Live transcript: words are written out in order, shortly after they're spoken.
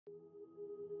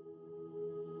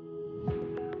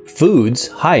Foods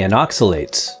high in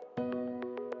oxalates.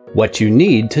 What you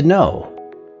need to know.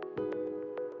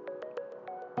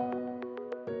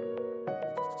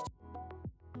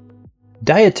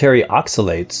 Dietary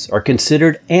oxalates are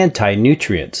considered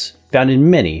anti-nutrients found in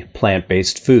many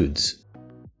plant-based foods.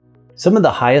 Some of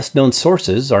the highest known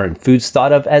sources are in foods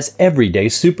thought of as everyday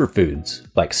superfoods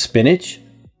like spinach,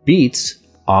 beets,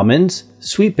 almonds,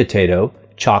 sweet potato,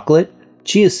 chocolate,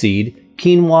 chia seed,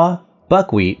 quinoa,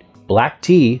 buckwheat, black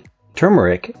tea,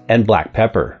 turmeric, and black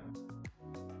pepper.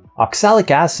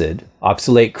 Oxalic acid,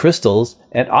 oxalate crystals,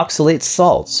 and oxalate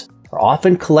salts are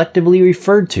often collectively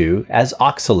referred to as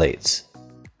oxalates.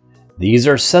 These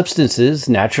are substances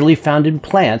naturally found in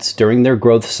plants during their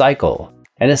growth cycle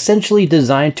and essentially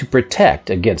designed to protect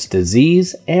against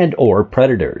disease and/or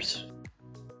predators.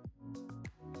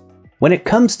 When it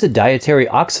comes to dietary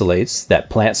oxalates that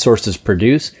plant sources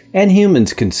produce and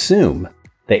humans consume,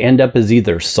 they end up as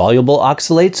either soluble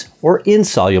oxalates or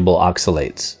insoluble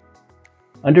oxalates.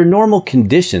 Under normal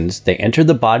conditions, they enter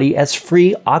the body as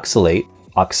free oxalate,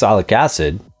 oxalic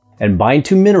acid, and bind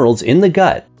to minerals in the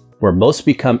gut, where most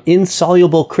become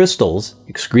insoluble crystals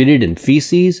excreted in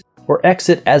feces or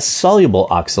exit as soluble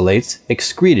oxalates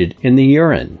excreted in the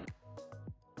urine.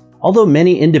 Although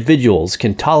many individuals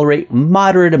can tolerate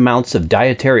moderate amounts of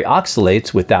dietary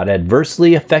oxalates without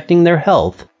adversely affecting their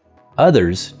health,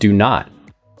 others do not.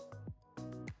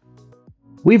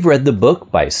 We've read the book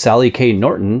by Sally K.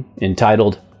 Norton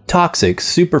entitled Toxic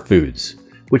Superfoods,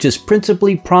 which is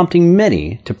principally prompting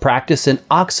many to practice an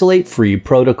oxalate-free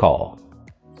protocol.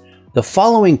 The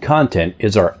following content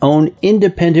is our own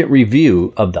independent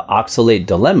review of the oxalate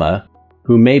dilemma,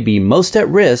 who may be most at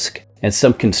risk, and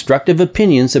some constructive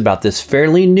opinions about this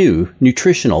fairly new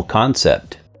nutritional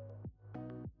concept.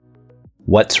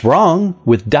 What's wrong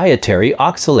with dietary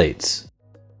oxalates?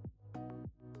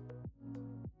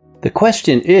 The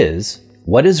question is,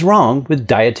 what is wrong with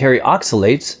dietary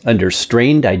oxalates under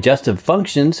strained digestive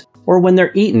functions or when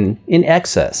they're eaten in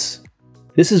excess?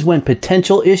 This is when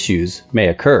potential issues may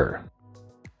occur.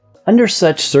 Under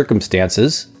such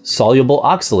circumstances, soluble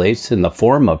oxalates in the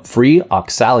form of free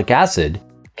oxalic acid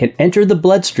can enter the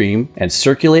bloodstream and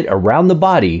circulate around the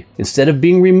body instead of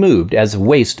being removed as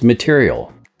waste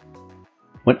material.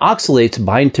 When oxalates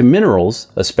bind to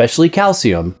minerals, especially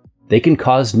calcium, they can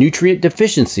cause nutrient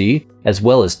deficiency as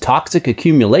well as toxic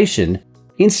accumulation,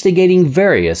 instigating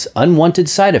various unwanted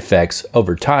side effects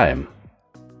over time.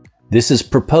 This is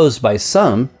proposed by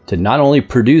some to not only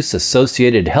produce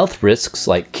associated health risks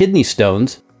like kidney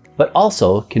stones, but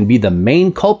also can be the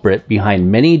main culprit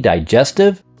behind many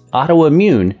digestive,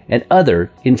 autoimmune, and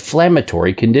other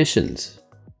inflammatory conditions.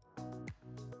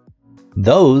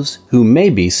 Those who may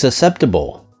be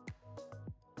susceptible.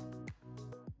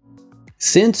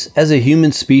 Since, as a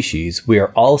human species, we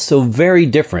are all so very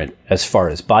different as far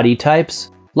as body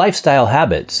types, lifestyle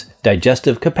habits,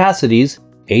 digestive capacities,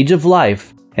 age of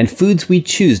life, and foods we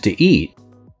choose to eat,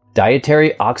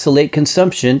 dietary oxalate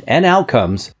consumption and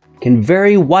outcomes can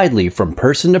vary widely from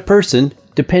person to person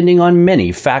depending on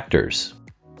many factors.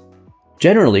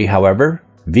 Generally, however,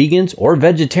 vegans or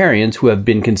vegetarians who have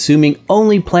been consuming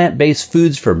only plant-based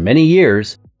foods for many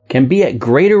years can be at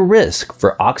greater risk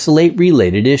for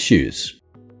oxalate-related issues.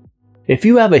 If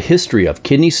you have a history of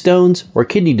kidney stones or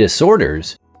kidney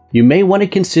disorders, you may want to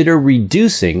consider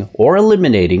reducing or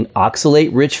eliminating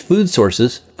oxalate-rich food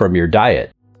sources from your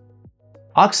diet.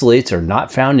 Oxalates are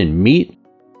not found in meat,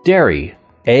 dairy,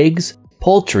 eggs,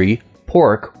 poultry,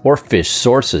 pork, or fish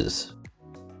sources.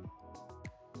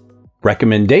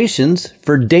 Recommendations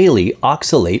for daily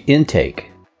oxalate intake.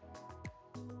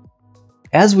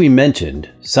 As we mentioned,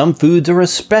 some foods are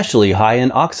especially high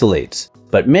in oxalates,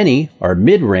 but many are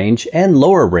mid-range and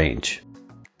lower range.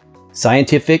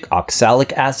 Scientific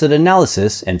oxalic acid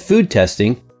analysis and food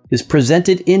testing is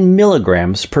presented in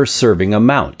milligrams per serving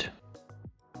amount.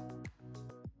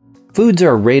 Foods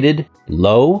are rated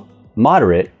low,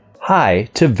 moderate, high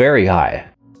to very high.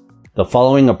 The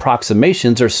following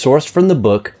approximations are sourced from the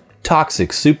book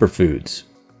Toxic Superfoods.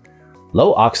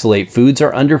 Low oxalate foods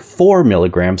are under 4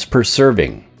 milligrams per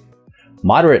serving.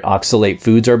 Moderate oxalate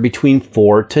foods are between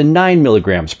 4 to 9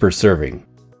 milligrams per serving.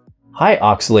 High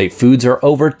oxalate foods are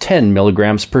over 10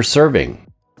 milligrams per serving.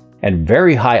 And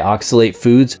very high oxalate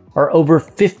foods are over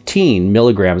 15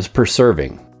 milligrams per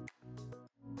serving.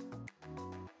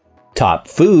 Top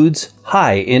foods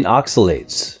high in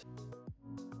oxalates.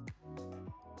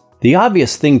 The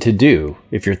obvious thing to do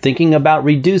if you're thinking about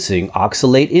reducing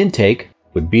oxalate intake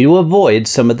would be to avoid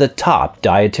some of the top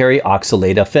dietary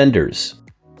oxalate offenders.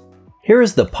 Here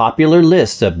is the popular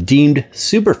list of deemed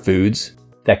superfoods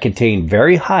that contain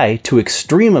very high to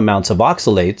extreme amounts of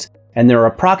oxalates and their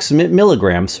approximate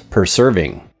milligrams per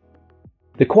serving.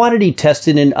 The quantity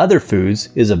tested in other foods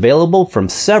is available from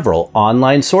several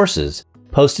online sources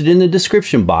posted in the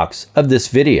description box of this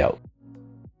video.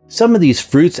 Some of these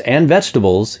fruits and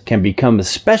vegetables can become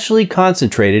especially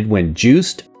concentrated when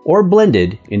juiced or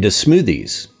blended into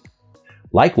smoothies.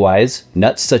 Likewise,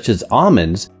 nuts such as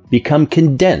almonds become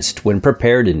condensed when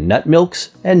prepared in nut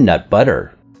milks and nut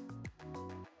butter.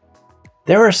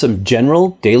 There are some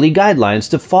general daily guidelines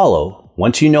to follow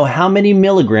once you know how many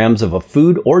milligrams of a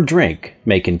food or drink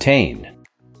may contain.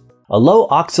 A low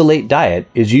oxalate diet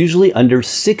is usually under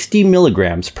 60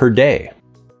 milligrams per day.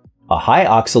 A high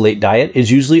oxalate diet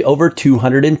is usually over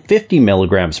 250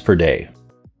 milligrams per day.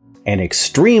 An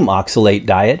extreme oxalate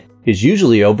diet is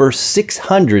usually over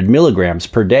 600 milligrams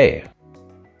per day.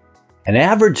 An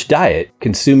average diet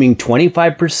consuming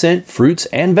 25% fruits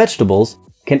and vegetables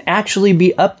can actually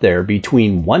be up there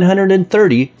between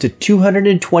 130 to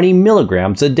 220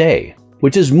 milligrams a day,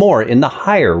 which is more in the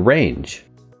higher range.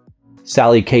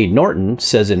 Sally K. Norton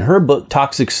says in her book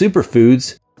Toxic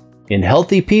Superfoods, "In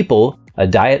healthy people, a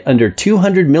diet under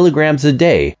 200 milligrams a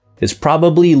day is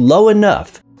probably low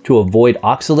enough to avoid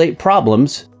oxalate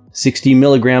problems, 60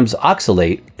 milligrams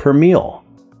oxalate per meal."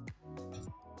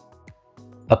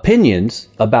 Opinions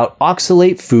about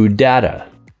oxalate food data.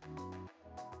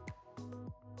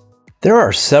 There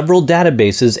are several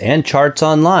databases and charts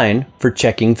online for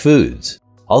checking foods,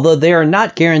 although they are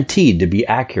not guaranteed to be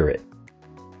accurate.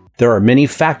 There are many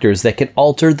factors that can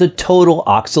alter the total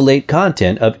oxalate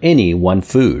content of any one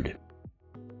food.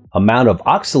 Amount of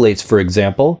oxalates, for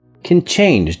example, can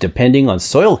change depending on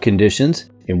soil conditions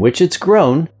in which it's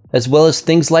grown, as well as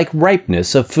things like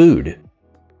ripeness of food.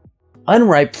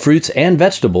 Unripe fruits and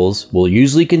vegetables will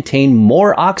usually contain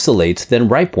more oxalates than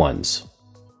ripe ones.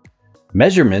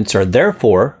 Measurements are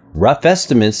therefore rough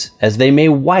estimates, as they may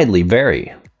widely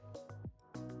vary.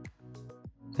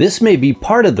 This may be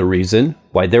part of the reason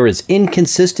why there is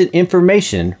inconsistent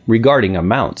information regarding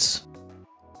amounts.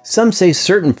 Some say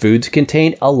certain foods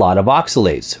contain a lot of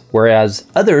oxalates, whereas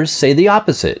others say the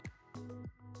opposite.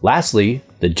 Lastly,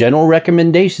 the general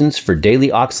recommendations for daily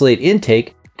oxalate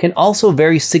intake can also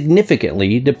vary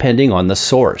significantly depending on the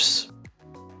source.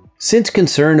 Since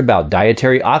concern about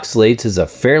dietary oxalates is a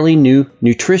fairly new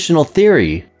nutritional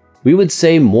theory, we would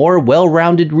say more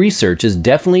well-rounded research is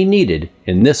definitely needed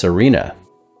in this arena.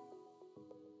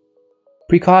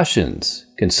 Precautions: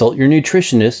 consult your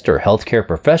nutritionist or healthcare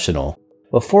professional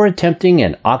before attempting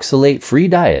an oxalate-free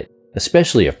diet,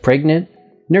 especially if pregnant,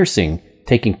 nursing,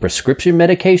 taking prescription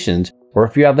medications, or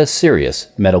if you have a serious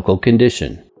medical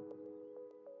condition.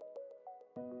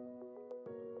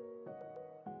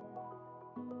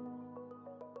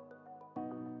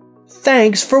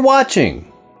 Thanks for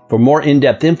watching! For more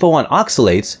in-depth info on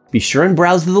oxalates, be sure and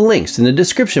browse the links in the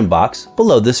description box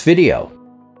below this video.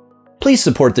 Please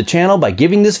support the channel by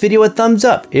giving this video a thumbs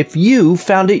up if you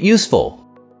found it useful.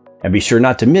 And be sure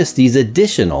not to miss these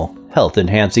additional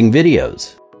health-enhancing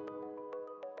videos.